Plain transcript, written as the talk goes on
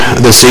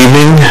this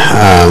evening.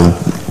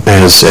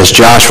 As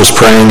Josh was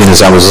praying and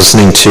as I was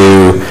listening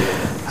to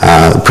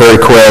prayer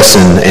requests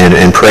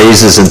and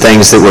praises and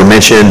things that were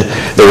mentioned,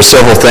 there were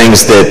several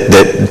things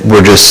that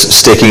were just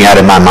sticking out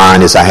in my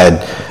mind as I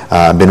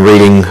had been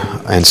reading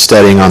and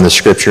studying on the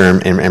Scripture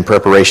in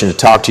preparation to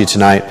talk to you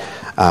tonight.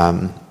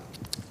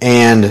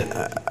 And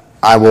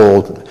I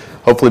will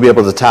hopefully be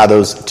able to tie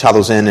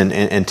those in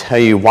and tell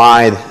you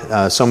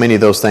why so many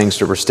of those things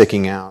that were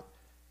sticking out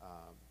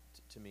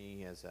to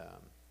me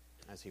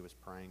as he was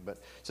praying. But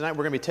tonight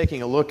we're going to be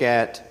taking a look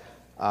at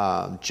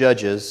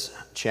Judges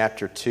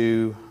chapter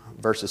 2,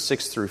 verses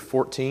 6 through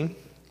 14,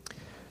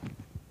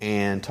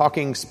 and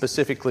talking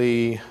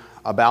specifically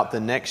about the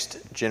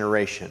next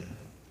generation.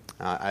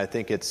 I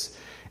think it's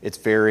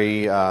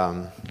very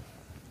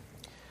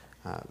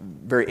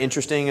very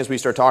interesting as we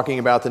start talking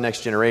about the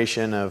next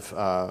generation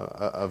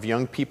of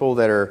young people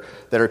that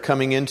are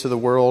coming into the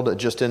world.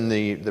 Just in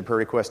the prayer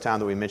request time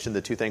that we mentioned,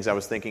 the two things I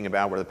was thinking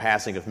about were the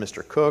passing of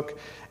Mr. Cook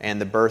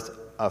and the birth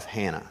of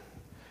Hannah.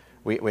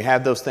 We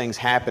have those things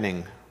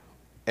happening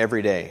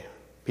every day.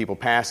 People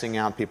passing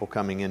out, people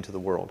coming into the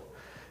world.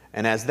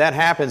 And as that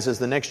happens, as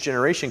the next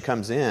generation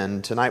comes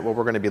in, tonight what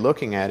we're going to be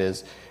looking at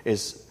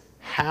is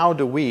how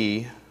do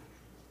we,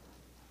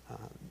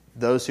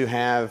 those who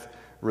have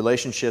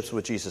relationships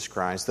with Jesus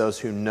Christ, those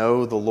who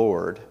know the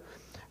Lord,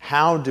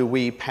 how do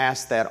we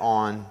pass that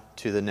on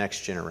to the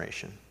next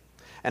generation?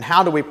 And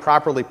how do we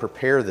properly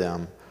prepare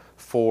them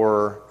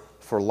for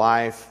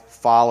life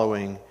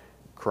following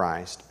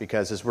Christ?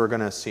 Because as we're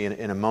going to see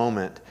in a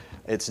moment,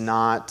 it's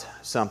not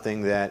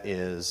something that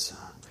is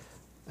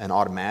an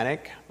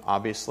automatic,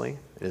 obviously.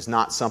 It is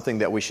not something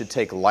that we should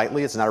take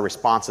lightly. It's not a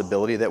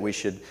responsibility that we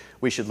should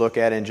look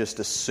at and just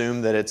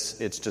assume that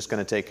it's just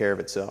going to take care of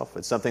itself.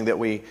 It's something that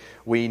we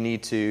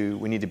need to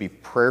be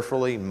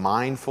prayerfully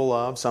mindful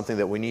of, something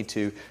that we need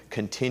to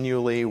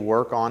continually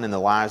work on in the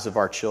lives of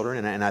our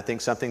children, and I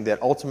think something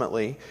that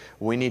ultimately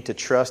we need to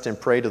trust and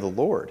pray to the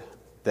Lord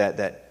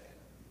that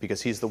because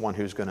He's the one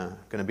who's going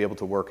to be able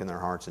to work in their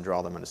hearts and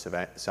draw them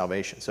into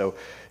salvation. So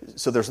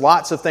there's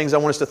lots of things I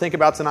want us to think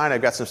about tonight.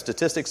 I've got some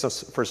statistics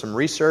for some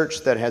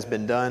research that has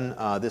been done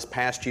this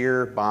past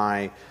year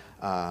by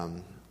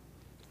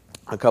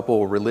a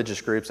couple religious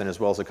groups and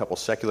as well as a couple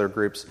secular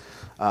groups.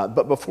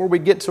 But before we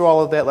get to all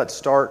of that, let's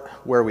start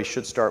where we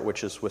should start,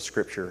 which is with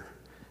Scripture,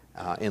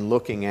 in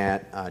looking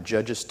at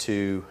Judges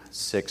 2,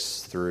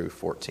 6 through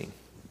 14.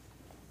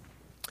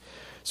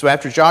 So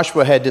after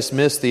Joshua had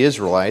dismissed the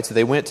Israelites,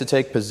 they went to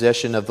take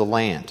possession of the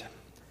land,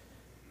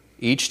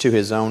 each to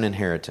his own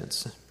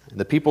inheritance.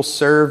 The people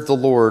served the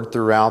Lord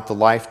throughout the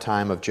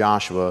lifetime of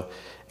Joshua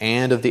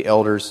and of the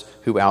elders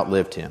who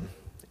outlived him,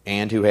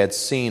 and who had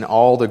seen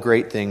all the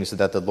great things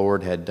that the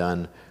Lord had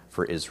done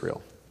for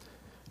Israel.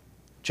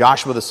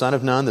 Joshua the son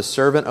of Nun, the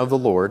servant of the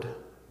Lord,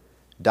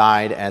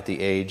 died at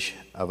the age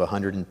of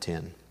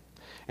 110.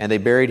 And they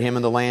buried him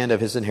in the land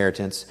of his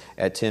inheritance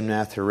at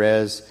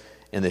Timnath-Heres,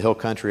 in the hill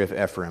country of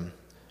Ephraim,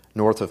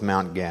 north of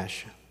Mount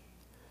Gash.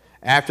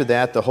 After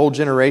that, that whole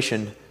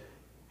generation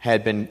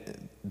had been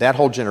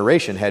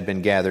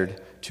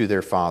gathered to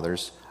their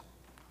fathers.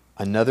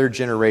 Another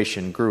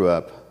generation grew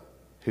up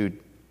who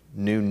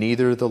knew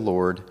neither the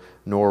Lord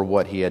nor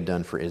what He had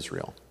done for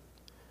Israel.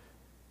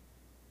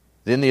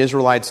 Then the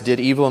Israelites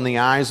did evil in the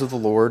eyes of the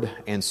Lord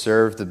and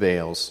served the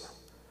Baals.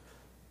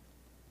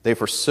 They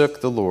forsook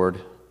the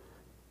Lord,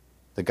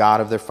 the God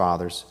of their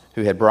fathers,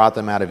 who had brought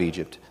them out of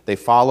Egypt. They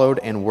followed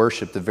and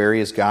worshipped the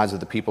various gods of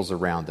the peoples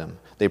around them.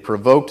 They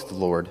provoked the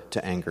Lord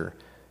to anger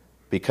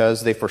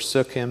because they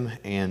forsook Him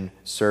and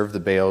served the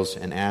Baals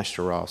and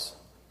Ashtaroth.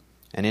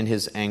 And in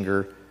His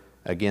anger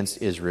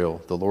against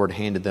Israel, the Lord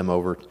handed them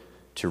over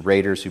to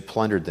raiders who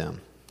plundered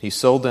them. He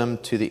sold them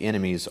to the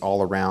enemies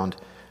all around,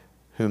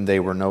 whom they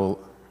were no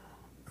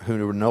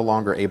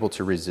longer able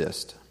to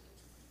resist.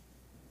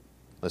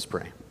 Let's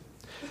pray.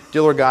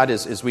 Dear Lord God,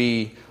 as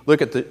we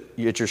look at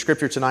your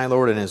Scripture tonight,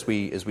 Lord, and as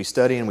we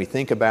study and we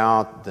think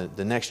about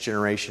the next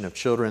generation of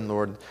children,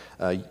 Lord,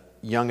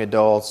 young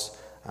adults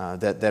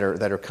that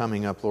are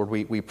coming up, Lord,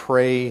 we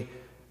pray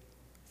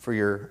for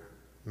your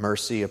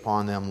mercy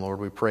upon them,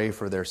 Lord. We pray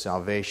for their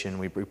salvation.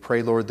 We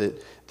pray, Lord,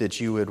 that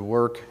you would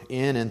work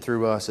in and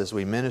through us as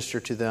we minister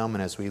to them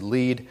and as we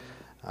lead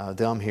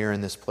them here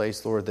in this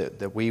place, Lord,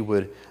 that we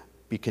would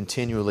be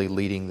continually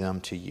leading them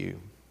to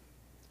you.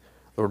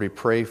 Lord, we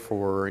pray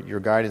for your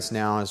guidance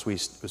now as we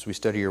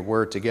study your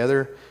word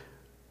together.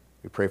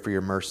 We pray for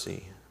your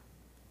mercy.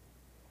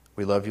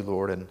 We love you,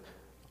 Lord, and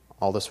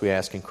all this we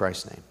ask in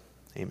Christ's name.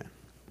 Amen.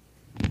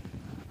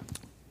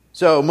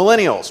 So,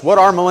 millennials. What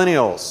are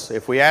millennials?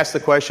 If we ask the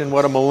question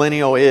what a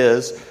millennial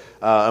is,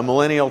 a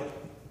millennial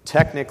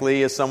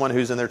technically is someone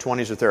who's in their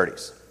 20s or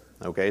 30s.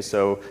 Okay,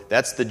 so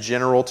that's the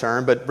general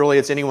term, but really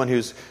it's anyone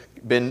who's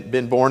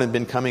been born and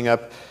been coming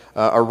up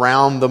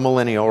around the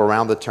millennial,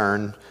 around the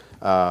turn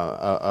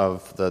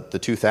of the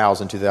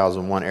 2000,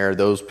 2001 era.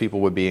 Those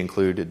people would be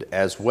included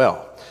as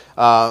well.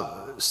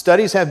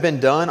 Studies have been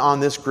done on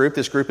this group.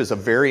 This group is a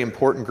very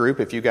important group.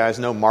 If you guys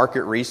know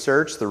market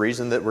research, the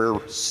reason that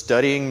we're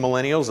studying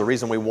millennials, the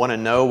reason we want to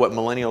know what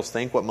millennials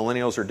think, what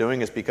millennials are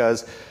doing, is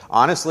because,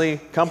 honestly,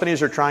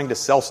 companies are trying to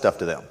sell stuff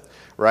to them,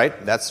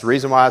 right? That's the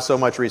reason why so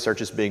much research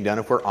is being done,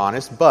 if we're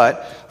honest.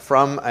 But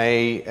from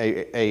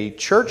a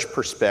church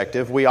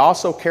perspective, we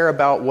also care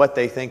about what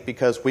they think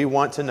because we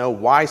want to know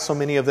why so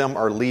many of them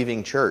are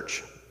leaving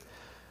church.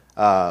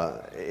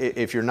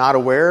 If you're not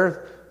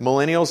aware,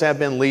 millennials have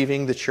been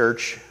leaving the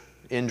church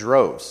in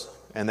droves,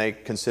 and they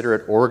consider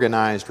it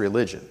organized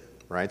religion,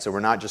 right? So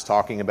we're not just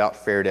talking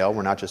about Fairdale.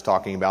 We're not just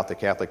talking about the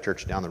Catholic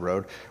Church down the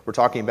road. We're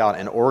talking about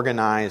an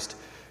organized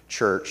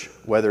church,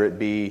 whether it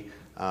be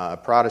a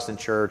Protestant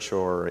church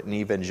or an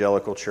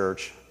evangelical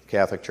church,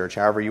 Catholic church,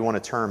 however you want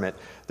to term it.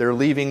 They're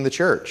leaving the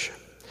church.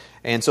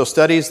 And so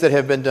studies that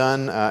have been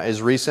done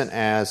as recent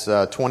as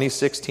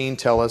 2016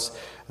 tell us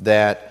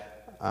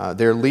that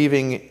they're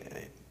leaving.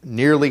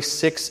 Nearly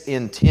 6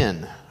 in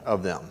 10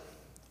 of them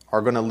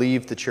are going to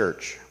leave the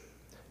church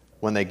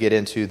when they get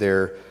into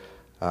their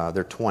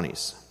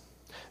 20s.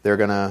 They're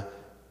going to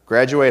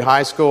graduate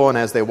high school, and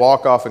as they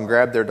walk off and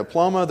grab their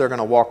diploma, they're going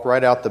to walk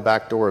right out the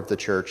back door of the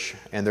church,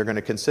 and they're going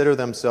to consider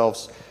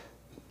themselves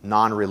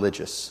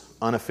non-religious,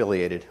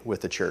 unaffiliated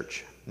with the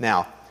church.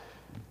 Now,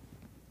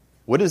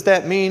 what does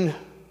that mean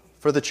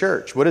for the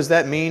church? What does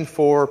that mean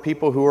for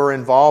people who are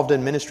involved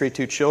in ministry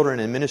to children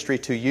and ministry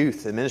to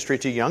youth and ministry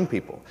to young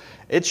people?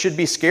 It should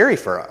be scary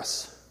for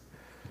us.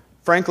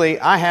 Frankly,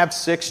 I have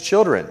 6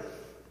 children.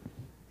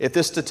 If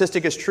this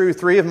statistic is true,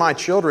 3 of my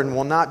children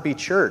will not be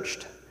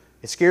churched.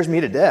 It scares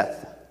me to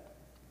death.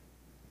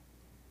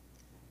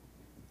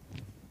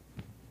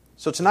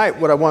 So tonight,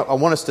 what I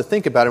want us to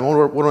think about and what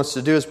I want us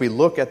to do is we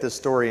look at this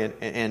story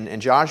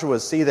and Joshua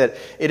see that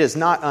it is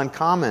not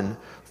uncommon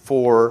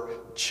for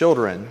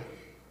children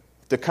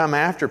to come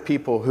after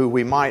people who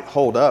we might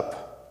hold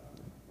up.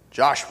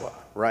 Joshua,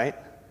 right?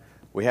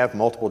 We have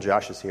multiple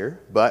Joshuas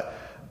here, but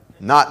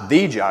not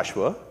the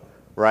Joshua,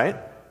 right?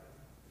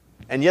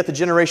 And yet the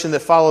generation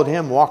that followed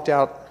him walked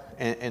out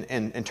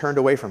and turned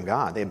away from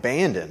God. They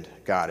abandoned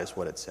God, is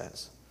what it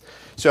says.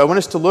 So I want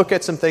us to look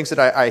at some things that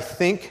I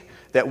think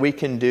that we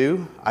can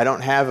do. I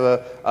don't have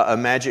a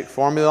magic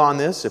formula on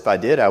this. If I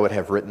did, I would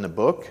have written a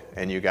book,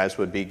 and you guys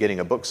would be getting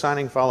a book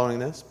signing following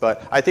this.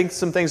 But I think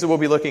some things that we'll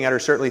be looking at are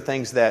certainly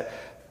things that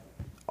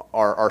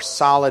are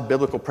solid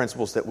biblical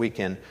principles that we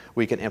can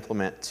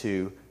implement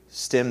to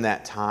stem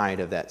that tide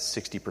of that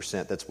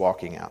 60% that's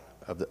walking out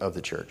of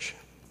the church.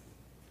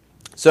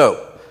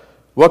 So,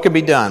 what can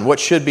be done? What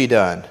should be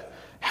done?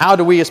 How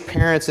do we as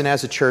parents and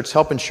as a church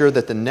help ensure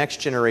that the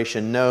next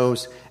generation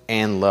knows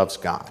and loves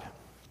God?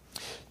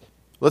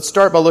 Let's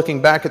start by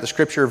looking back at the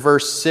scripture,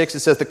 verse 6.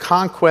 It says, the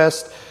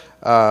conquest,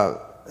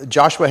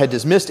 Joshua had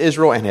dismissed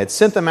Israel and had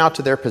sent them out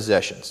to their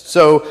possessions.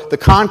 So the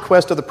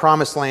conquest of the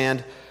promised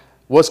land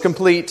was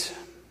complete,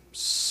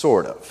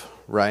 sort of,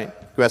 right?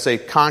 I say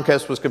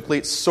conquest was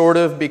complete, sort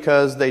of,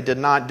 because they did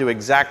not do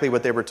exactly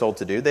what they were told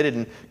to do. They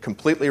didn't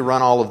completely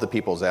run all of the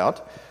peoples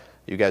out.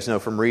 You guys know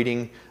from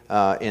reading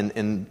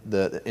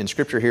in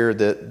Scripture here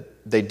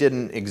that they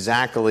didn't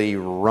exactly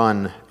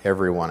run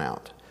everyone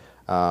out.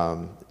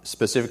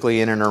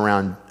 Specifically in and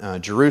around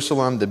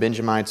Jerusalem, the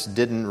Benjamites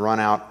didn't run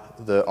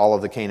out all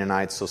of the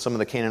Canaanites. So some of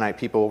the Canaanite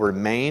people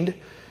remained,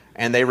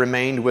 and they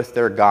remained with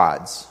their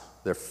gods,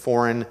 their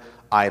foreign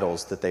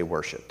idols that they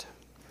worshipped.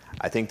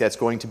 I think that's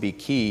going to be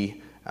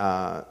key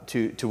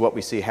to what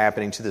we see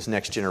happening to this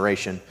next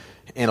generation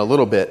in a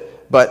little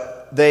bit.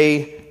 But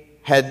they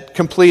had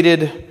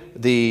completed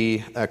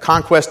the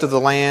conquest of the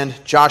land.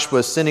 Joshua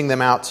was sending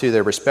them out to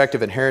their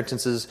respective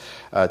inheritances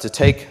to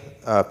take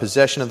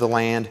possession of the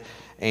land.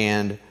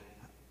 And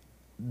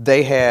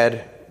they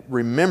had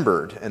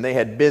remembered, and they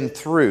had been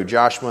through,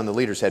 Joshua and the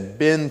leaders had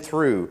been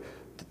through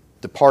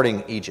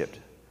departing Egypt,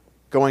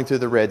 going through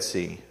the Red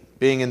Sea,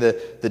 being in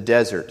the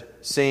desert,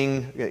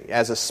 seeing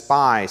as a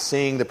spy,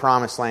 seeing the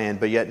promised land,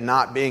 but yet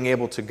not being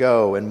able to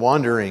go and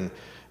wandering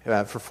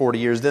for 40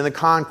 years. Then the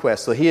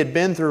conquest. So he had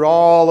been through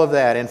all of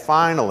that, and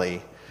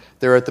finally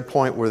they're at the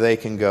point where they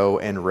can go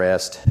and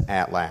rest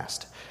at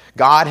last.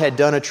 God had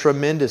done a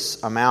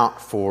tremendous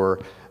amount for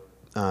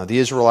the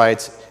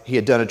Israelites. He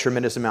had done a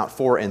tremendous amount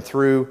for and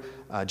through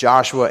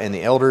Joshua and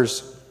the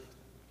elders,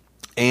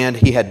 and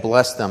he had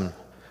blessed them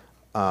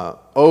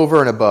over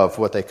and above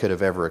what they could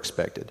have ever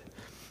expected.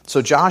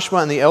 So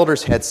Joshua and the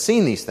elders had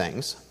seen these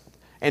things,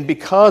 and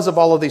because of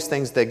all of these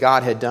things that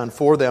God had done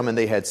for them and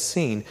they had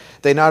seen,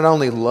 they not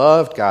only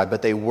loved God,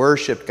 but they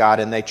worshiped God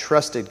and they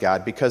trusted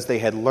God because they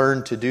had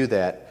learned to do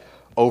that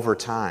over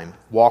time,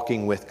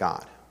 walking with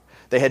God.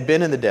 They had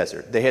been in the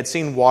desert. They had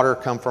seen water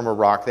come from a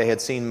rock. They had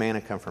seen manna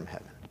come from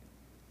heaven.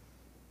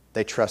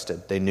 They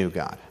trusted. They knew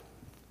God.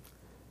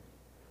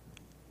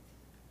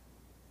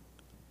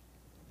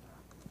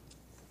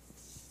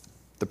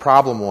 The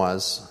problem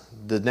was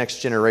the next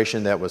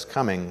generation that was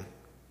coming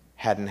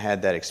hadn't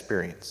had that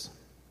experience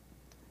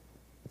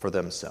for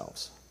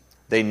themselves.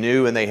 They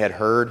knew and they had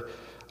heard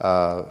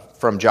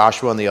from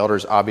Joshua and the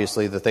elders,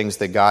 obviously, the things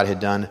that God had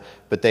done,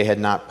 but they had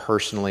not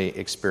personally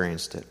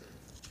experienced it.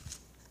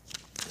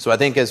 So I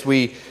think as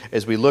we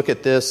look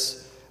at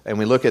this and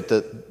we look at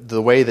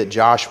the way that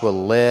Joshua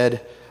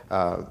led,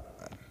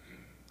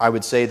 I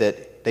would say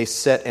that they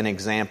set an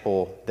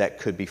example that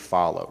could be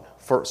followed.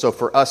 So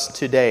for us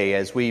today,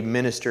 as we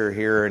minister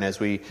here and as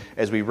we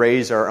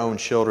raise our own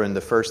children, the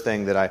first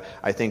thing that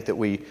I think that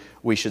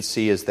we should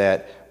see is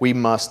that we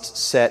must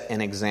set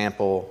an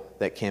example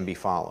that can be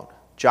followed.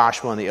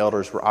 Joshua and the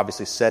elders were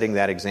obviously setting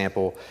that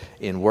example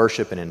in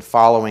worship and in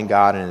following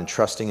God and in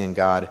trusting in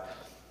God.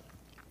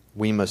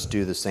 We must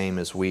do the same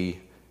as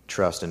we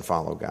trust and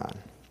follow God.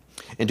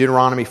 In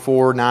Deuteronomy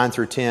 4, 9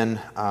 through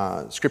 10,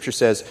 Scripture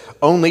says,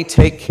 "Only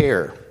take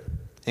care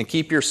and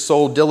keep your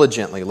soul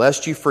diligently,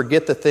 lest you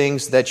forget the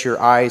things that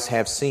your eyes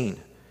have seen,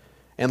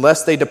 and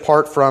lest they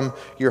depart from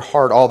your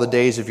heart all the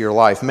days of your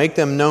life. Make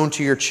them known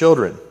to your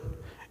children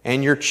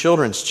and your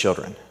children's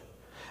children.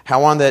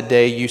 How on that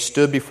day you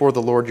stood before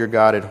the Lord your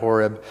God at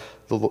Horeb,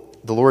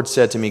 the Lord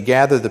said to me,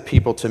 gather the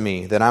people to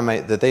me,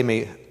 that they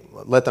may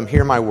let them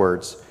hear my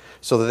words,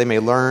 so that they may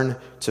learn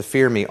to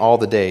fear me all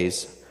the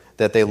days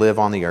that they live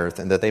on the earth,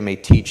 and that they may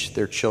teach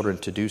their children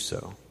to do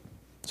so."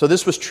 So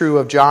this was true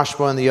of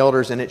Joshua and the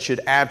elders, and it should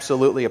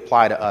absolutely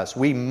apply to us.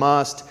 We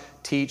must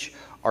teach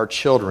our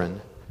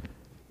children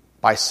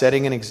by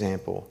setting an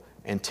example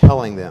and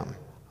telling them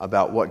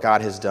about what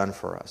God has done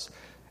for us.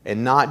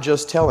 And not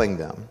just telling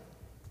them.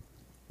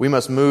 We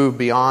must move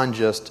beyond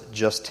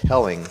just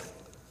telling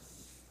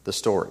the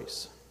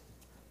stories.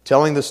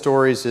 Telling the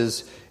stories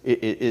is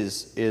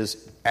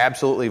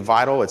absolutely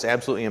vital. It's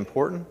absolutely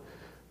important.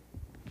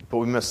 But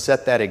we must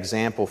set that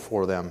example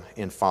for them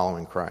in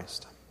following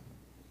Christ.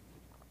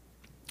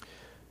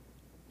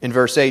 In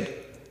verse 8,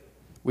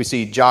 we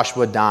see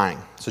Joshua dying.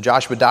 So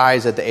Joshua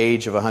dies at the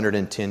age of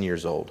 110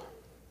 years old.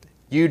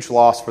 Huge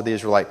loss for the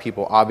Israelite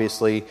people,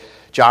 obviously.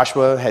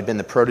 Joshua had been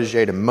the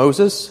protege to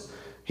Moses.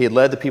 He had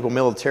led the people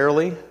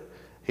militarily.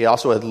 He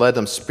also had led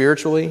them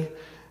spiritually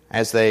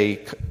as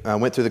they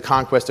went through the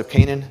conquest of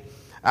Canaan.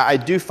 I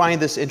do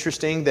find this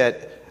interesting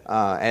that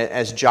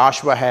as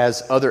Joshua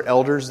has other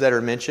elders that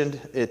are mentioned,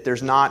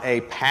 there's not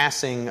a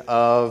passing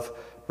of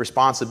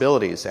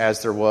responsibilities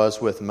as there was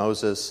with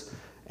Moses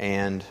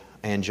and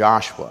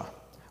Joshua.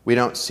 We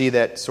don't see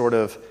that sort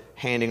of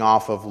handing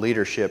off of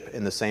leadership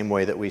in the same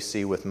way that we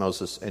see with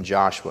Moses and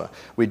Joshua.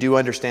 We do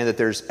understand that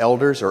there's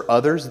elders or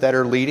others that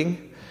are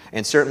leading,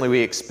 and certainly we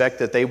expect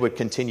that they would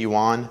continue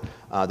on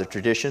the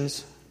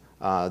traditions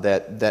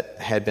that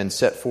had been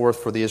set forth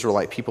for the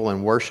Israelite people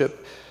in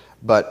worship,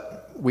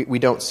 but we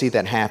don't see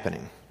that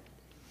happening.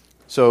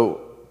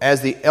 So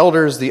as the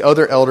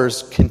other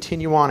elders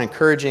continue on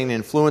encouraging and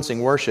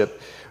influencing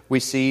worship, we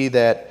see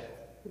that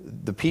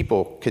the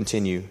people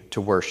continue to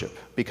worship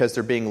because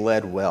they're being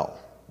led well.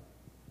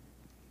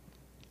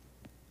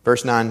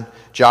 Verse 9,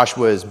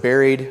 Joshua is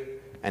buried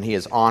and he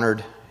is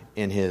honored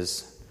in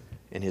his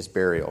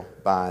burial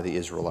by the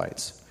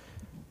Israelites.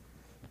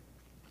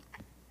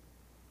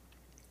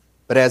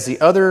 But as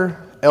the other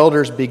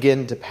elders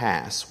begin to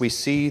pass, we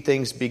see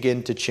things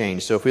begin to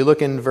change. So if we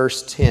look in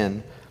verse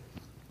 10,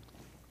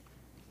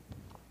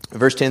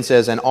 verse 10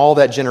 says, "And all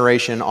that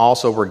generation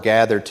also were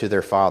gathered to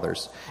their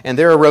fathers. And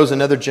there arose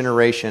another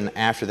generation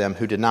after them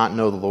who did not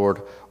know the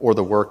Lord or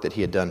the work that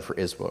he had done for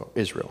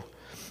Israel."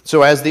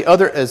 So as the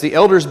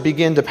elders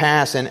begin to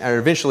pass and are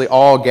eventually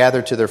all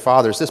gathered to their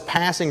fathers, this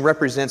passing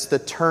represents the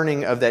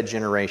turning of that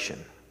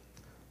generation.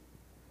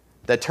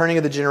 That turning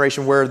of the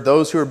generation where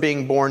those who are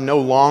being born no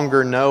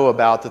longer know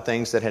about the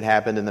things that had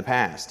happened in the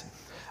past.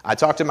 I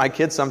talk to my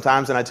kids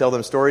sometimes and I tell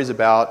them stories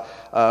about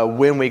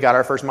when we got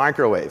our first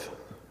microwave.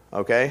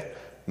 Okay?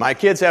 My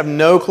kids have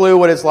no clue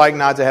what it's like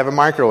not to have a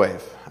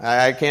microwave.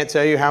 I can't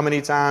tell you how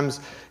many times,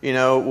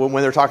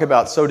 when they're talking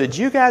about, so did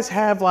you guys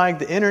have like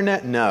the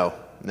internet? No,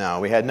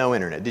 we had no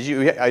internet.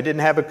 I didn't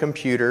have a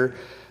computer.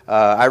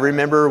 I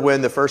remember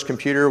when the first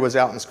computer was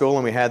out in school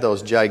and we had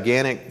those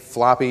gigantic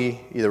floppy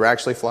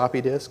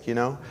disk,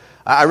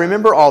 I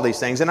remember all these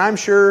things, and I'm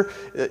sure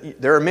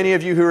there are many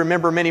of you who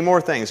remember many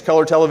more things.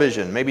 Color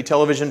television, maybe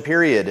television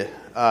period,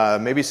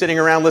 maybe sitting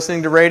around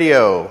listening to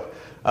radio,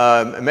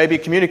 maybe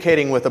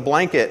communicating with a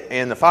blanket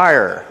and the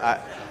fire.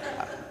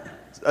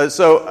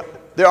 So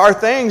there are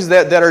things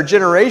that are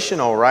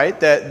generational, right?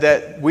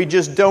 That we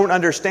just don't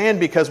understand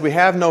because we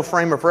have no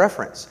frame of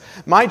reference.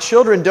 My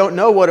children don't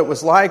know what it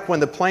was like when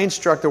the plane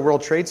struck the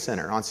World Trade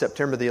Center on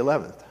September the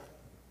 11th.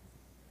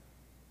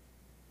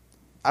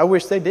 I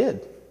wish they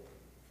did.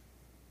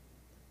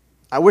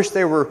 I wish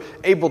they were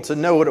able to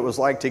know what it was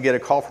like to get a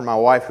call from my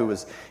wife who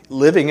was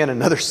living in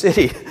another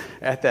city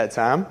at that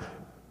time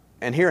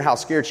and hear how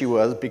scared she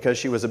was because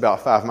she was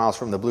about 5 miles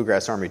from the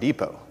Bluegrass Army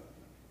Depot.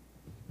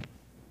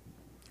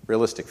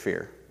 Realistic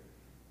fear.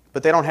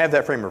 But they don't have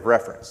that frame of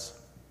reference.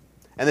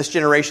 And this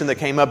generation that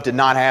came up did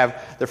not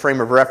have the frame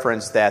of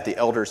reference that the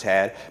elders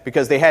had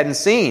because they hadn't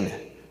seen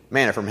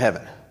manna from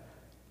heaven.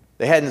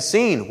 They hadn't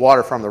seen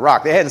water from the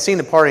rock. They hadn't seen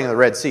the parting of the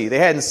Red Sea. They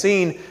hadn't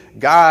seen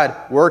God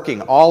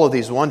working all of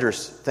these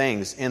wondrous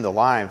things in the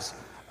lives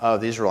of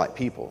the Israelite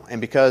people.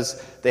 And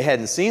because they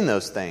hadn't seen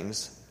those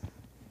things,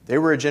 they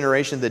were a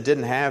generation that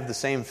didn't have the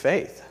same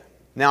faith.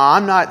 Now,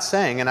 I'm not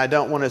saying, and I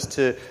don't want us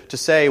to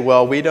say,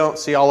 well, we don't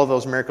see all of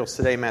those miracles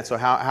today, Matt, so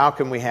how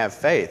can we have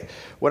faith?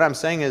 What I'm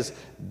saying is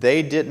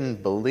they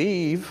didn't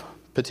believe,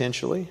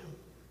 potentially,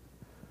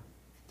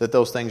 that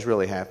those things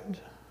really happened.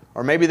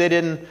 Or maybe they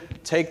didn't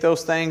take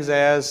those things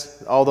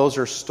as, oh, those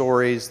are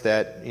stories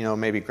that,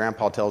 maybe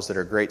Grandpa tells that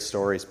are great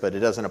stories, but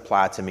it doesn't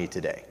apply to me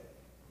today.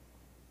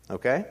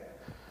 Okay?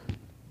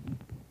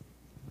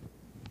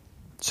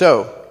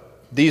 So,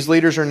 these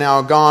leaders are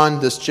now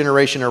gone. This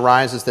generation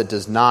arises that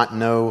does not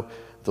know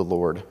the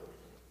Lord.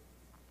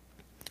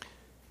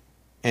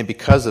 And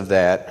because of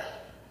that,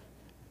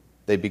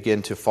 they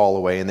begin to fall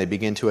away and they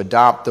begin to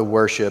adopt the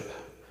worship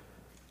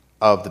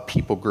of the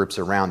people groups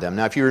around them.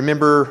 Now, if you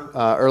remember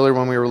earlier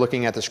when we were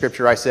looking at the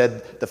scripture, I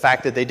said the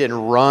fact that they didn't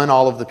run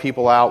all of the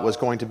people out was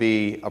going to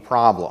be a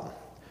problem.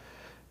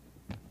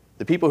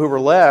 The people who were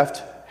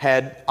left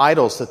had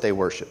idols that they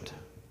worshipped.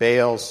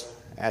 Baals,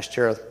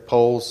 Ashtoreth,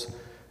 poles,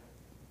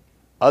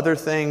 other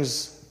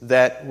things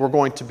that were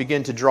going to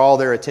begin to draw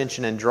their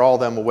attention and draw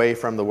them away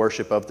from the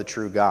worship of the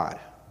true God.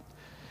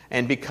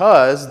 And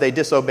because they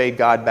disobeyed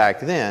God back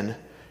then,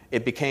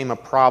 it became a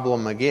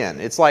problem again.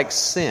 It's like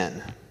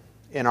sin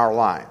in our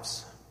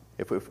lives.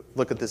 If we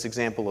look at this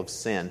example of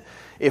sin,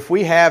 if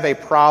we have a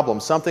problem,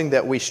 something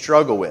that we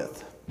struggle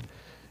with,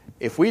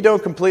 if we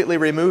don't completely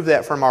remove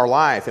that from our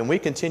life and we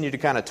continue to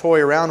kind of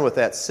toy around with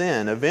that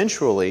sin,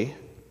 eventually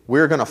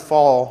we're going to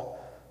fall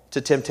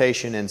to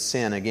temptation and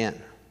sin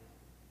again.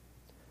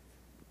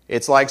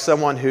 It's like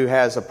someone who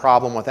has a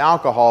problem with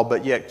alcohol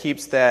but yet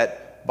keeps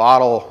that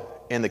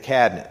bottle in the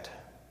cabinet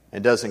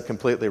and doesn't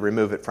completely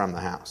remove it from the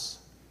house.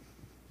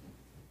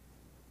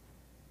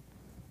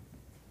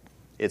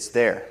 It's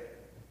there.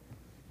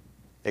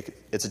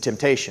 It's a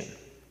temptation.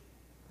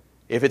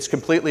 If it's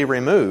completely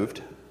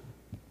removed,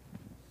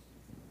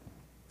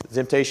 the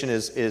temptation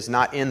is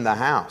not in the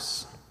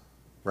house,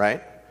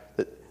 right?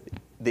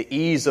 The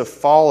ease of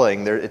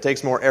falling, it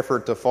takes more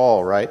effort to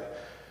fall, right?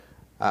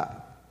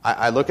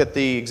 I look at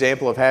the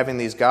example of having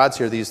these gods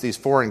here, these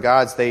foreign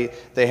gods. They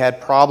had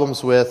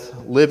problems with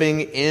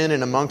living in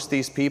and amongst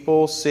these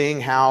people,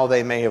 seeing how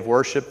they may have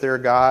worshipped their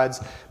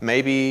gods,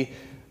 maybe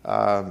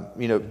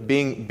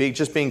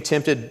being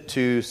tempted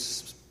to.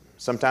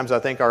 Sometimes I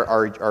think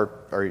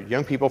our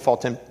young people fall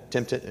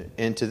tempted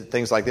into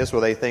things like this,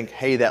 where they think,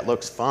 "Hey, that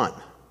looks fun,"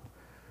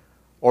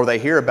 or they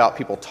hear about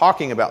people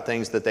talking about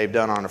things that they've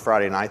done on a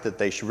Friday night that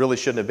they really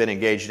shouldn't have been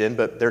engaged in,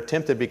 but they're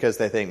tempted because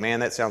they think,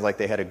 "Man, that sounds like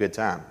they had a good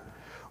time."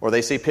 Or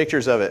they see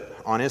pictures of it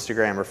on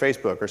Instagram or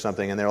Facebook or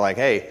something, and they're like,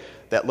 "Hey,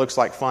 that looks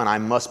like fun. I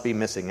must be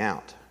missing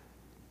out."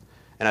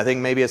 And I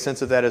think maybe a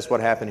sense of that is what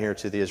happened here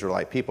to the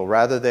Israelite people.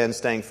 Rather than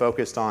staying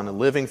focused on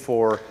living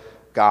for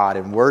God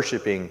and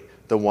worshiping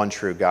the one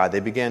true God,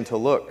 they began to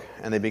look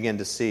and they began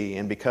to see.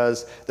 And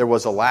because there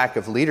was a lack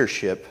of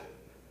leadership,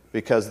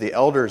 because the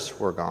elders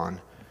were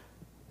gone,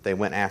 they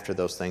went after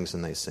those things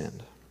and they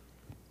sinned.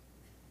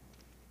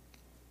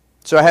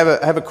 So I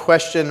have a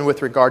question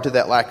with regard to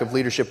that lack of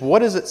leadership. What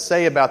does it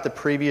say about the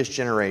previous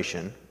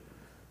generation?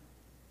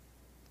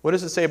 What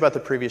does it say about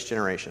the previous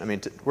generation? I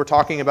mean, we're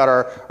talking about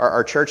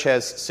our church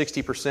has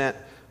 60%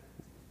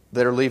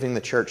 that are leaving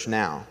the church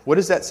now. What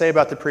does that say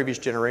about the previous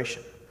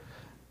generation?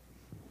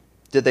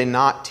 Did they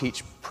not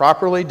teach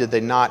properly? Did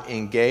they not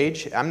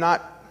engage? I'm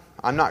not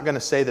going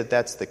to say that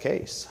that's the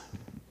case.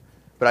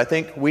 But I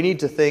think we need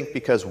to think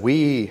because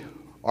we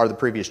are the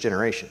previous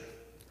generation.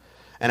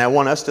 And I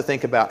want us to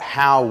think about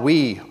how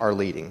we are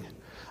leading.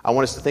 I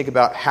want us to think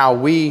about how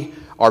we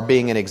are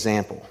being an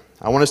example.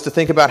 I want us to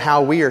think about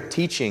how we are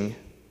teaching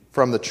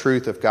from the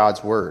truth of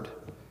God's Word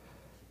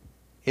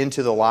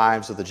into the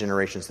lives of the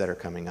generations that are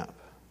coming up.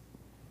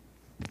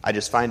 I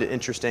just find it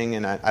interesting,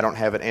 and I don't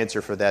have an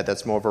answer for that.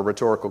 That's more of a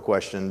rhetorical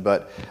question.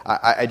 But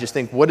I just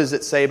think, what does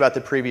it say about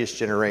the previous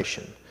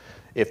generation?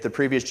 If the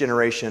previous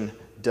generation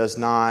does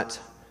not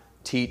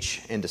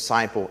teach and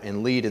disciple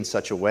and lead in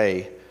such a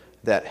way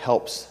that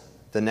helps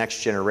the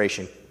next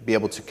generation be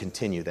able to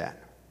continue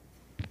that.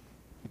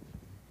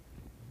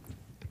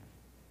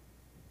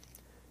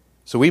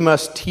 So we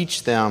must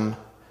teach them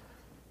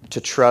to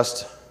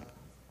trust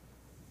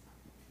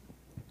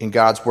in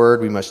God's Word.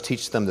 We must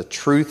teach them the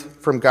truth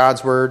from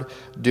God's Word.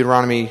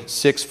 Deuteronomy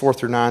 6, 4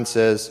 through 9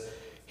 says,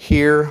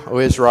 "Hear, O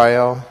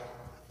Israel,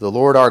 the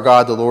Lord our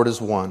God, the Lord is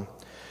one.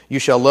 You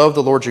shall love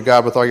the Lord your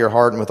God with all your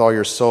heart and with all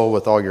your soul,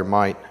 with all your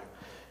might.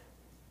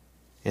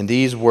 And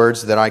these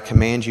words that I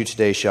command you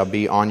today shall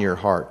be on your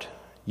heart.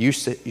 You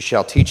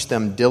shall teach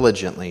them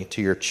diligently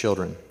to your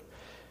children,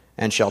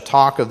 and shall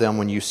talk of them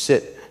when you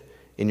sit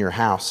in your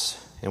house,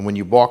 and when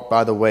you walk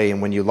by the way,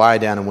 and when you lie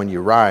down, and when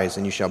you rise.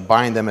 And you shall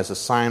bind them as a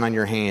sign on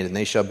your hand, and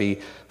they shall be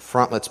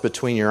frontlets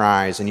between your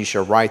eyes, and you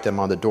shall write them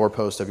on the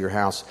doorpost of your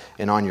house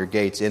and on your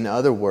gates." In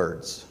other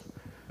words,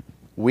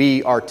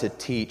 we are to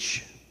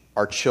teach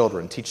our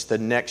children, teach the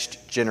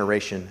next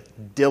generation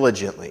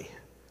diligently.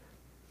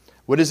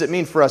 What does it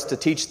mean for us to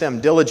teach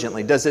them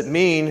diligently? Does it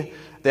mean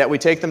that we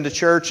take them to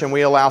church and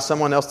we allow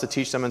someone else to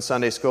teach them in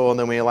Sunday school, and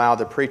then we allow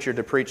the preacher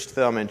to preach to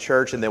them in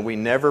church, and then we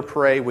never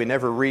pray, we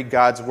never read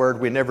God's Word,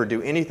 we never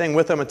do anything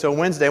with them until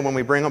Wednesday when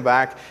we bring them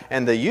back,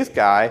 and the youth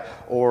guy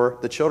or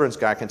the children's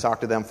guy can talk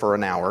to them for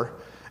an hour,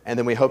 and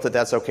then we hope that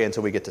that's okay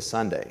until we get to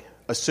Sunday,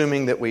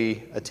 assuming that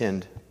we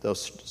attend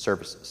those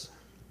services.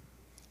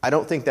 I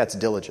don't think that's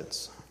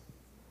diligence.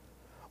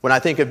 When I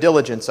think of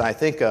diligence, I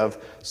think of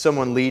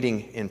someone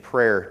leading in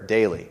prayer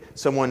daily,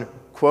 someone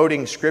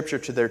quoting Scripture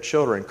to their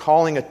children,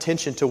 calling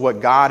attention to what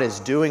God is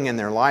doing in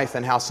their life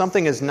and how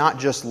something is not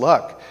just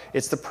luck,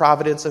 it's the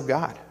providence of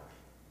God.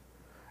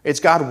 It's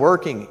God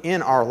working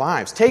in our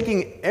lives,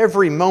 taking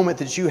every moment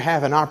that you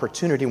have an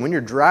opportunity when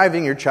you're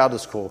driving your child to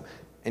school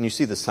and you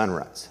see the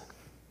sunrise.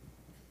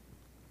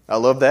 I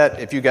love that.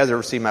 If you guys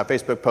ever see my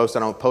Facebook post, I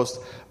don't post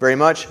very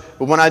much,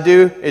 but when I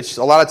do, it's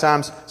a lot of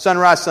times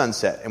sunrise,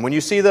 sunset. And when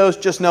you see those,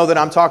 just know that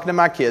I'm talking to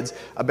my kids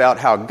about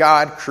how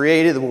God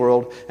created the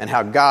world and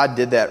how God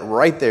did that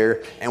right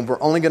there, and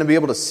we're only going to be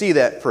able to see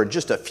that for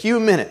just a few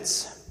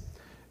minutes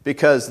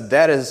because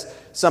that is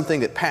something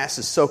that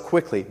passes so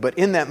quickly. But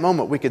in that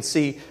moment, we could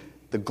see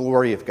the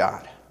glory of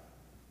God.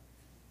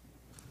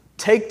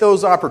 Take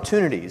those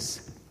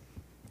opportunities.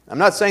 I'm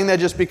not saying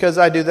that just because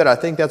I do that. I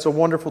think that's a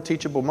wonderful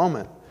teachable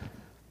moment.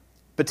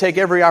 But take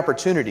every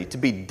opportunity to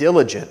be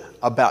diligent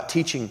about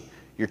teaching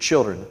your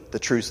children the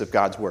truths of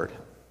God's Word.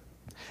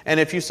 And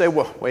if you say,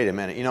 well, wait a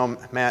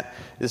minute, Matt,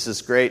 this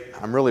is great.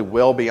 I'm really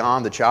well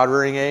beyond the child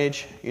rearing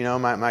age.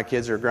 My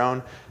kids are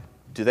grown.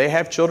 Do they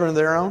have children of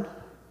their own?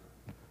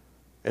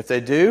 If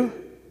they do,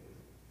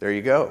 there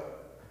you go.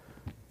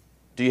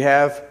 Do you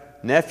have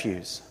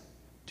nephews?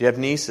 Do you have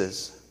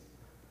nieces?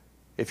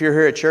 If you're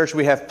here at church,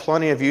 we have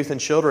plenty of youth and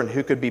children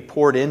who could be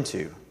poured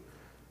into.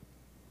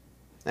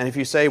 And if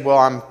you say, well,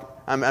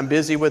 I'm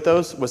busy with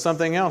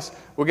something else.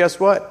 Well, guess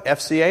what?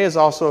 FCA is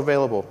also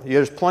available.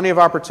 There's plenty of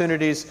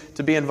opportunities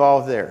to be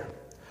involved there.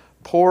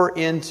 Pour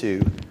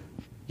into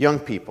young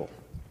people.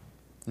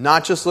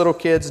 Not just little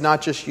kids,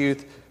 not just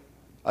youth,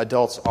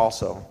 adults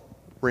also.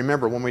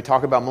 Remember, when we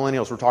talk about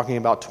millennials, we're talking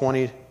about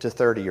 20 to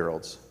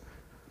 30-year-olds.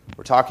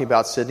 We're talking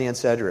about Sydney and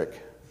Cedric,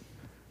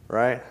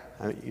 right?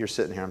 You're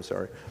sitting here, I'm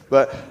sorry.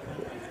 But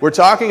we're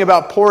talking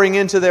about pouring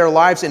into their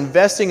lives,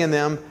 investing in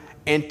them,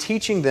 and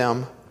teaching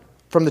them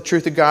from the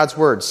truth of God's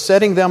Word,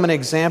 setting them an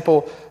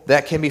example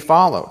that can be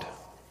followed.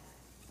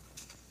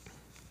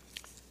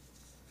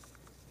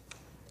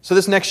 So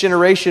this next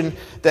generation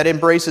that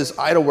embraces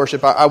idol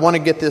worship, I want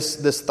to get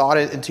this thought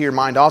into your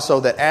mind also,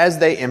 that as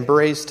they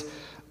embraced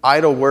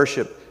idol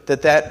worship,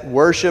 that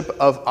worship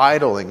of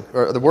idling,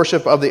 or the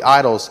worship of the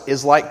idols,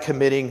 is like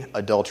committing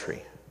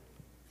adultery.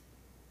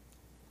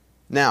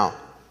 Now,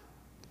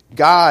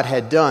 God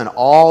had done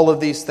all of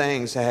these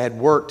things, had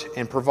worked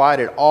and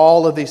provided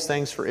all of these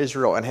things for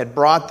Israel and had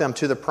brought them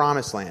to the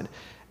promised land,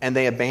 and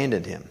they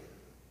abandoned Him.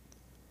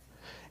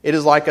 It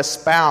is like a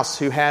spouse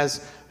who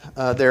has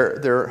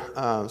their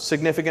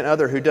significant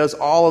other who does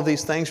all of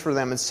these things for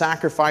them and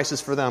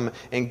sacrifices for them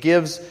and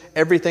gives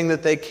everything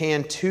that they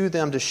can to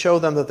them to show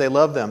them that they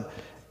love them,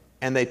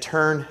 and they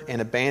turn and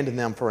abandon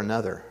them for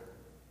another.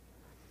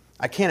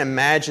 I can't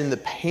imagine the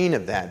pain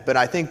of that, but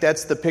I think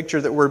that's the picture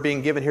that we're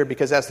being given here,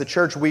 because as the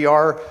church, we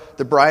are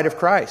the bride of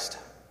Christ.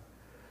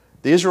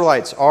 The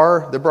Israelites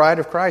are the bride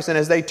of Christ, and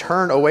as they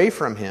turn away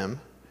from Him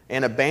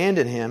and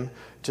abandon Him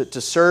to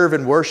serve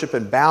and worship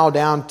and bow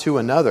down to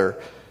another,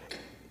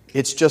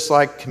 it's just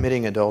like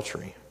committing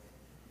adultery.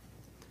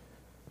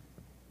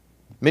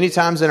 Many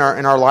times in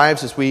our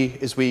lives, as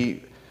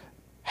we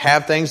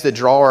have things that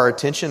draw our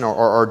attention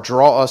or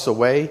draw us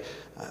away,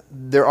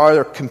 there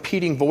are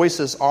competing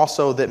voices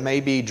also that may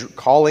be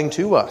calling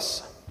to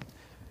us.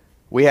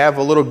 We have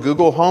a little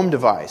Google Home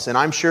device, and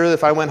I'm sure that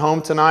if I went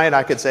home tonight,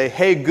 I could say,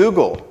 "Hey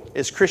Google,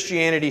 is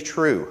Christianity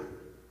true?"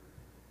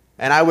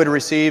 And I would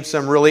receive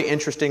some really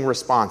interesting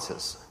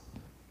responses.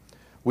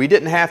 We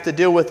didn't have to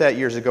deal with that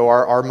years ago.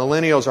 Our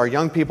millennials, our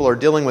young people are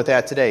dealing with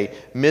that today.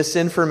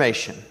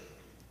 Misinformation.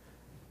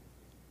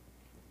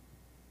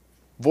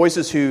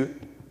 Voices who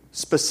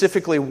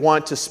specifically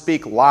want to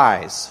speak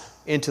lies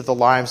into the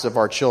lives of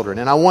our children.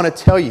 And I want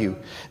to tell you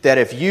that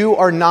if you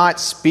are not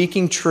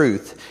speaking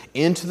truth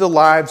into the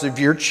lives of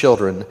your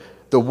children,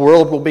 the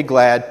world will be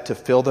glad to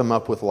fill them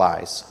up with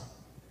lies.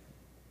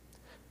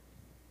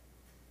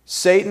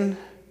 Satan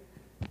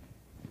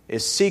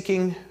is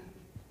seeking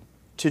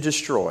to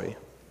destroy.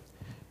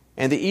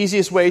 And the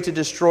easiest way to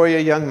destroy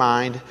a young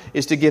mind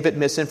is to give it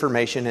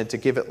misinformation and to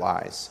give it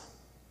lies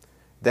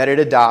that it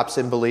adopts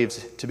and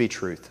believes to be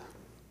truth.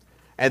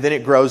 And then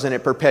it grows and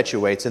it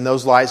perpetuates, and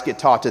those lies get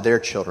taught to their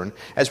children.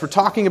 As we're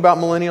talking about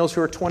millennials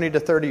who are 20 to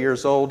 30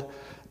 years old,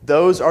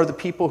 those are the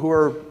people who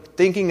are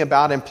thinking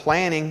about and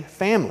planning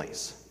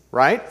families,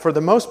 right? For the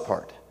most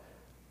part.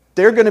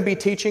 They're going to be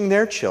teaching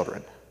their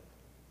children.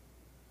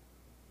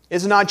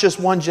 It's not just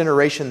one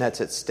generation that's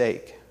at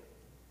stake.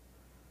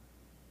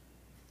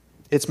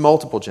 It's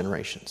multiple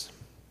generations.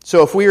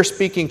 So if we are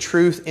speaking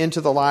truth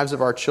into the lives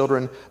of our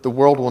children, the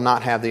world will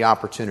not have the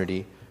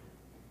opportunity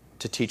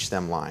to teach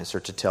them lies or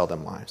to tell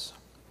them lies.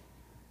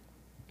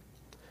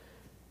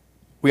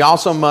 We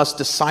also must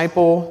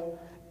disciple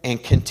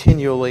and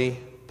continually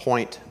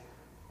point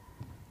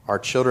our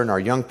children, our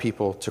young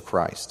people, to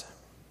Christ.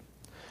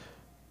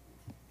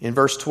 In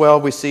verse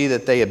 12, we see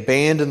that they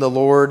abandoned the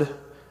Lord.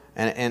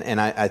 And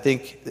I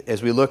think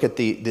as we look at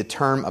the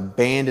term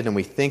abandon and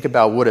we think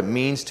about what it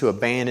means to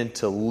abandon,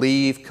 to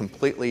leave,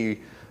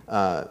 completely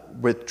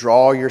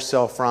withdraw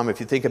yourself from. If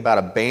you think about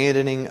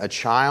abandoning a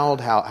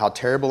child, how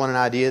terrible an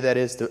idea that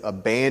is, to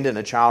abandon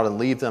a child and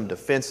leave them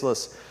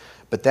defenseless.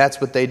 But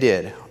that's what they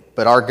did.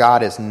 But our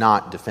God is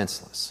not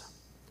defenseless.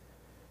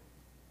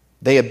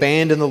 They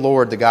abandoned the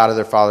Lord, the God of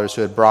their fathers,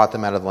 who had brought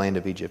them out of the land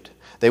of Egypt.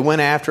 They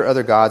went after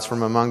other gods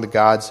from among the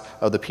gods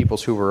of the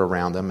peoples who were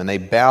around them, and they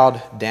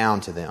bowed down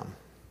to them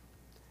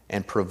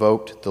and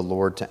provoked the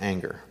Lord to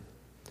anger.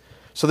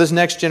 So this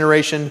next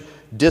generation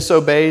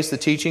disobeys the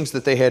teachings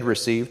that they had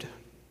received.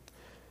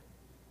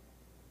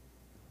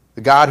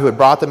 The God who had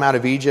brought them out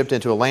of Egypt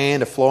into a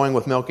land of flowing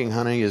with milk and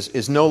honey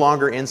is no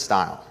longer in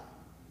style.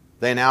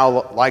 They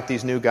now like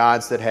these new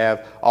gods that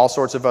have all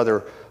sorts of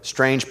other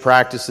strange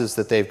practices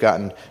that they've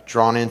gotten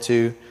drawn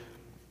into.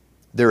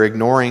 They're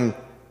ignoring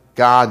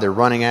God. They're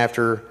running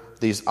after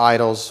these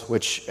idols,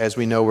 which, as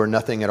we know, were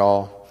nothing at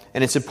all.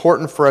 And it's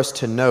important for us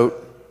to note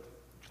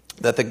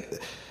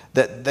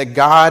that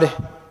God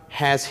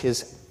has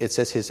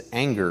his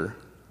anger.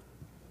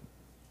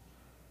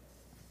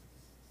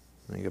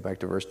 Let me go back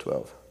to verse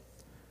 12.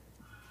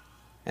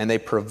 And they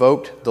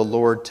provoked the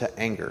Lord to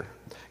anger.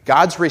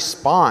 God's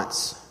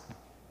response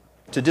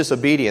to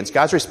disobedience,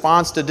 God's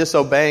response to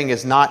disobeying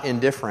is not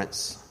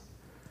indifference.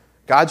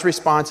 God's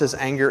response is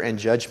anger and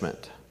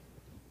judgment,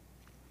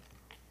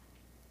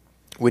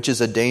 which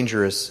is a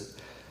dangerous,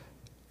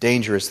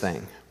 dangerous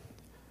thing.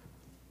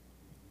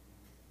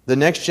 The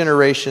next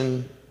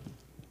generation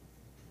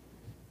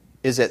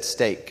is at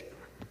stake.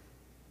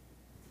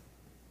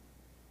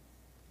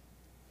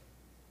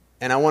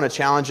 And I want to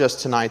challenge us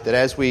tonight that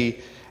as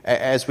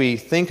we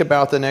think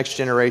about the next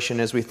generation,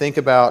 as we think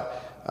about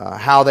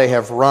how they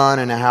have run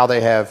and how they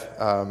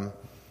have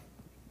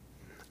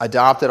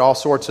adopted all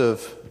sorts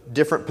of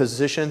different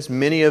positions,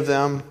 many of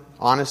them,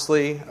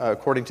 honestly,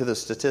 according to the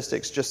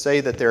statistics, just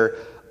say that they're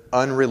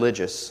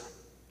unreligious,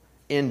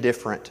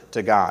 indifferent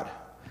to God.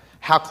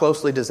 How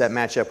closely does that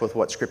match up with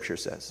what Scripture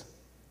says?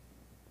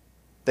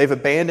 They've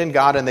abandoned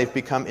God and they've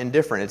become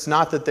indifferent. It's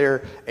not that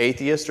they're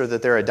atheists or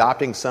that they're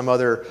adopting some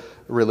other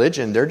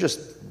religion. They're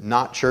just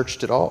not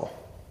churched at all.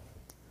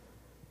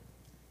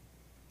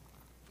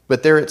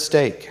 But they're at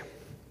stake.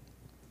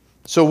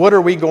 So what are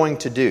we going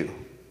to do?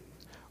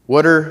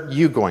 What are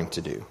you going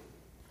to do?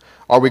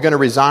 Are we going to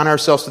resign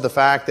ourselves to the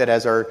fact that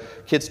as our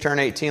kids turn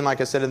 18, like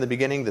I said in the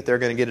beginning, that they're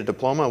going to get a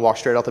diploma and walk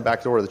straight out the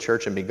back door of the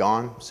church and be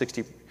gone?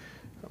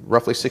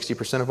 Roughly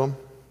 60% of them?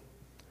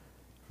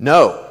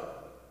 No.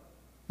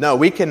 No,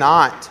 we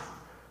cannot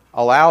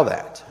allow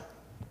that.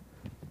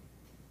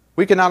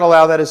 We cannot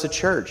allow that as a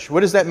church.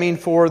 What does that mean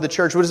for the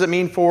church? What does it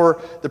mean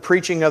for the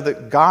preaching of the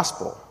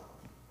gospel?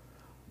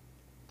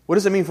 What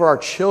does it mean for our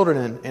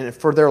children and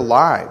for their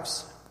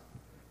lives?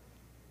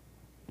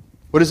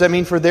 What does that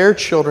mean for their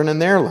children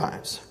and their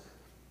lives?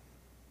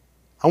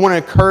 I want to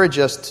encourage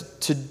us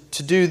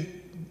to do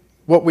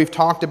what we've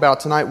talked about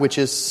tonight, which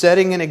is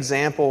setting an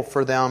example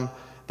for them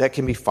that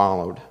can be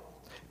followed,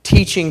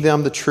 teaching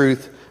them the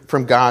truth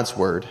from God's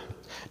Word,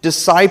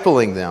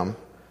 discipling them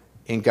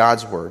in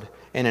God's Word,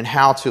 and in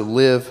how to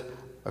live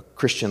a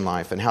Christian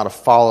life and how to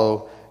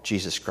follow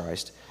Jesus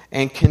Christ,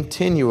 and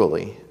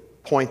continually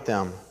point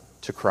them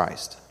to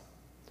Christ.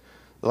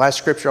 The last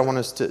scripture I want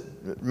us to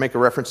make a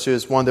reference to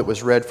is one that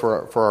was read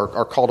for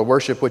our call to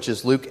worship, which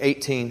is Luke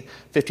 18,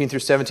 15 through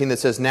 17, that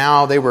says,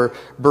 "Now they were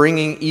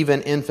bringing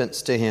even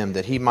infants to him,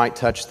 that he might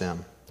touch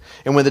them.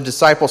 And when the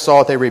disciples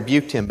saw it, they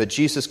rebuked him. But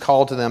Jesus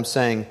called to them,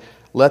 saying,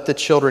 'Let the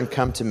children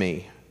come to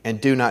me, and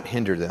do not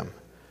hinder them.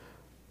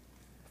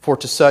 For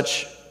to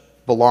such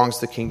belongs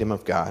the kingdom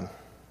of God.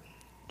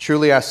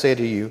 Truly I say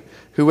to you,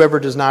 whoever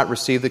does not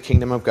receive the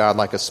kingdom of God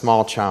like a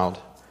small child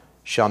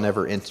shall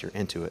never enter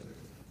into it.'"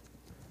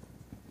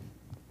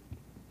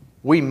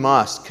 We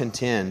must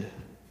contend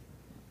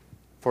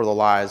for the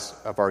lives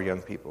of our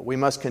young people. We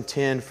must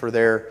contend for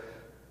their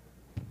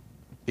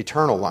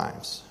eternal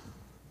lives.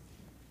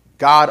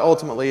 God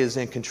ultimately is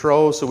in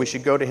control, so we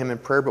should go to Him in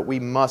prayer, but we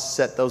must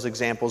set those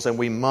examples and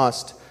we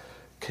must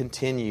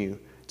continue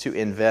to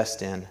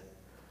invest in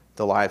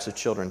the lives of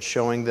children,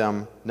 showing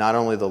them not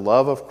only the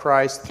love of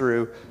Christ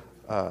through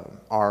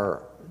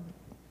our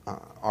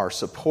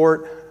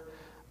support,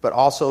 but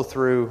also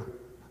through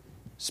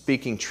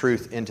speaking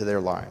truth into their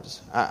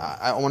lives.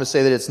 I want to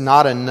say that it's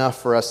not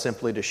enough for us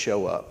simply to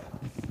show up.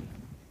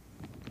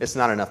 It's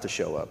not enough to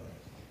show up.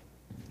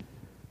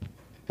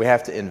 We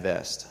have to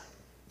invest.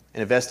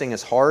 And investing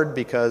is hard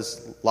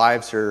because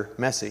lives are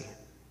messy.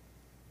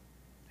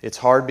 It's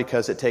hard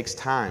because it takes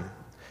time.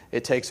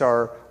 It takes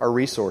our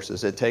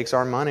resources. It takes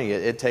our money.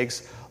 It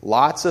takes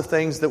lots of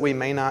things that we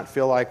may not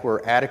feel like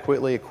we're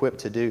adequately equipped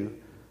to do,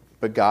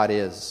 but God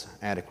is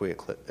adequately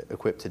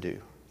equipped to do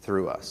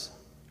through us.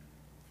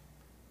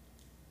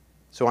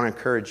 So I want to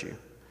encourage you.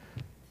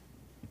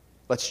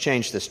 Let's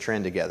change this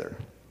trend together.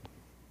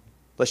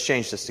 Let's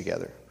change this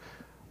together.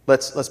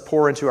 Let's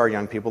pour into our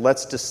young people.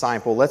 Let's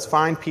disciple. Let's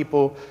find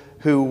people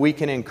who we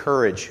can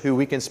encourage, who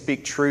we can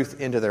speak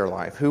truth into their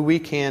life, who we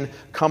can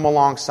come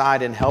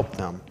alongside and help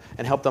them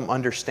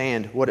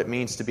understand what it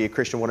means to be a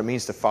Christian, what it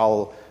means to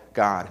follow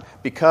God.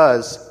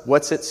 Because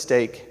what's at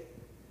stake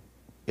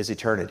is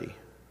eternity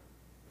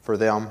for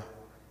them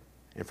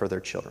and for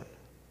their children.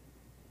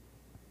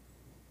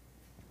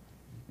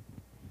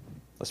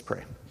 Let's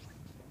pray.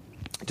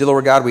 Dear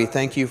Lord God, we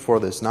thank you for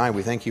this night.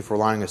 We thank you for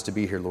allowing us to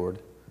be here, Lord.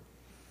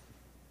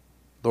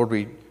 Lord,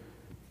 we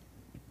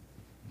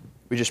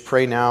just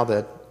pray now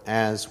that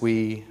as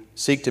we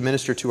seek to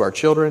minister to our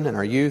children and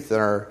our youth and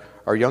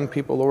our young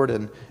people, Lord,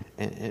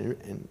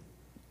 and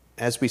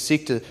as we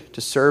seek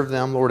to serve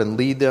them, Lord, and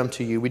lead them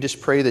to you, we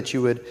just pray that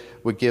you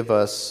would give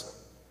us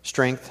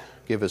strength,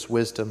 give us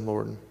wisdom,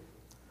 Lord.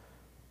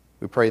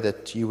 We pray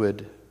that you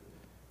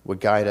would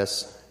guide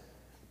us.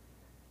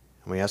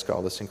 And we ask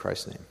all this in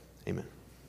Christ's name. Amen.